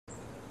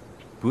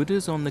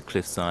Buddhas on the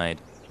cliffside,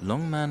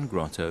 Longmen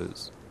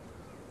Grottoes.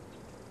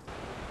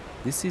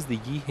 This is the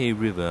Yihai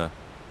River.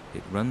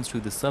 It runs through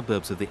the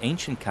suburbs of the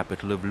ancient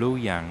capital of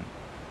Luoyang.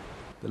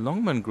 The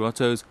Longmen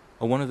Grottoes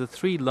are one of the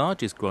 3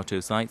 largest grotto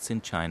sites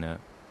in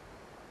China.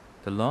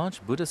 The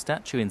large Buddha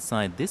statue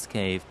inside this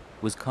cave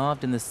was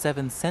carved in the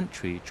 7th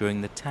century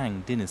during the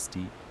Tang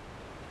Dynasty.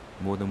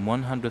 More than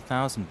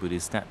 100,000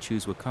 Buddhist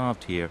statues were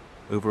carved here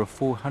over a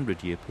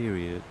 400-year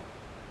period.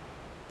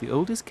 The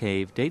oldest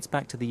cave dates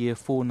back to the year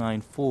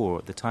 494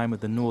 at the time of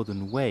the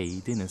Northern Wei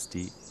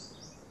dynasty.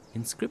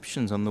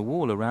 Inscriptions on the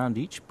wall around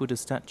each Buddha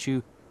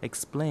statue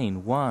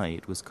explain why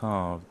it was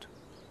carved.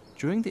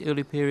 During the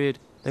early period,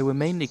 they were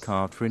mainly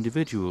carved for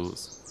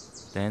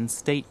individuals. Then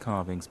state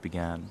carvings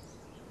began.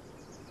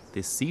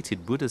 This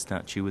seated Buddha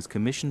statue was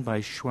commissioned by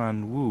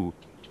Xuan Wu,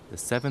 the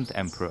 7th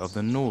emperor of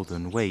the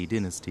Northern Wei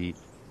dynasty.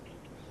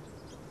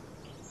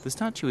 The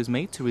statue is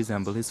made to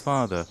resemble his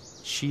father,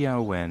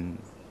 Xiao Wen.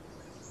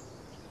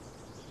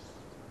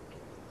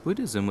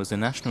 Buddhism was the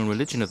national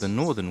religion of the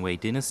Northern Wei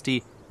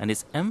dynasty, and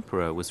its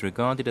emperor was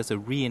regarded as a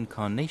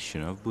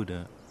reincarnation of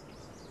Buddha.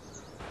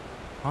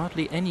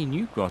 Hardly any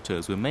new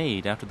grottos were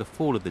made after the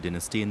fall of the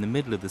dynasty in the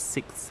middle of the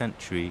 6th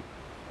century.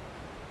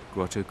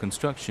 Grotto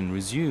construction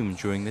resumed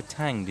during the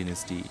Tang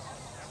dynasty.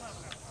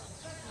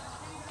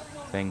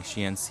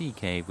 Fengxianxi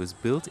cave was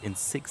built in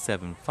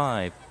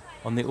 675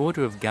 on the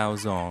order of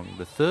Gaozong,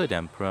 the 3rd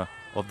emperor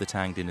of the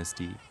Tang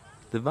dynasty.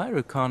 The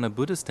Vairocana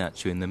Buddha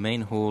statue in the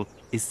main hall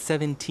is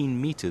 17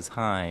 meters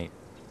high.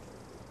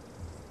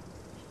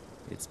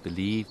 It's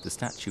believed the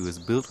statue was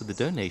built with a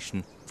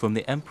donation from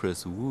the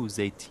Empress Wu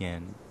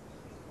Zetian.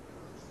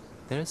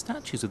 There are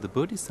statues of the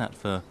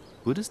Bodhisattva,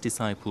 Buddhist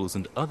disciples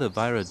and other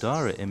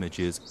Vairadhara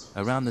images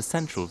around the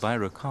central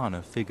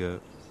Vairocana figure.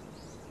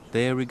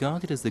 They are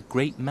regarded as the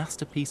great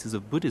masterpieces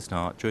of Buddhist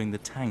art during the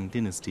Tang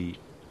dynasty.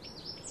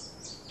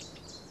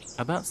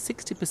 About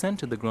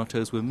 60% of the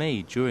grottos were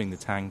made during the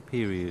Tang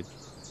period.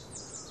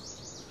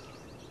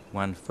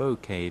 Wanfo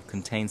cave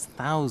contains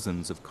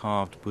thousands of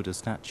carved Buddha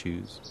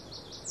statues.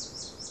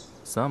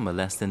 Some are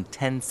less than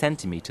 10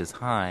 centimeters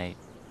high.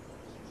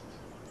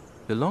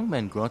 The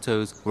Longmen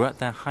Grottoes were at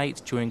their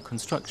height during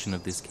construction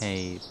of this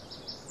cave.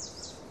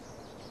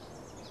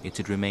 It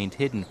had remained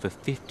hidden for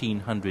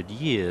 1,500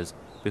 years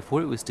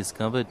before it was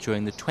discovered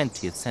during the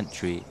 20th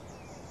century.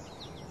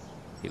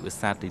 It was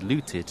sadly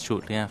looted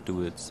shortly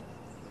afterwards.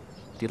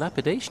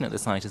 Dilapidation at the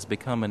site has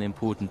become an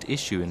important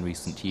issue in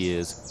recent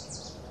years.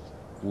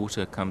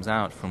 Water comes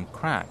out from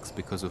cracks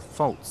because of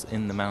faults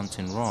in the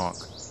mountain rock.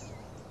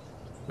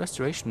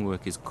 Restoration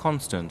work is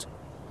constant,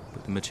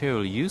 but the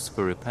material used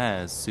for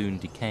repairs soon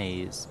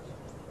decays.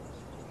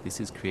 This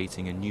is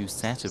creating a new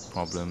set of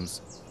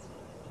problems.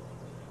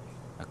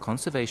 A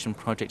conservation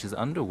project is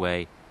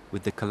underway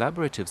with the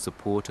collaborative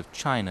support of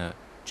China,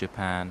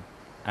 Japan,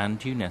 and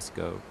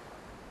UNESCO.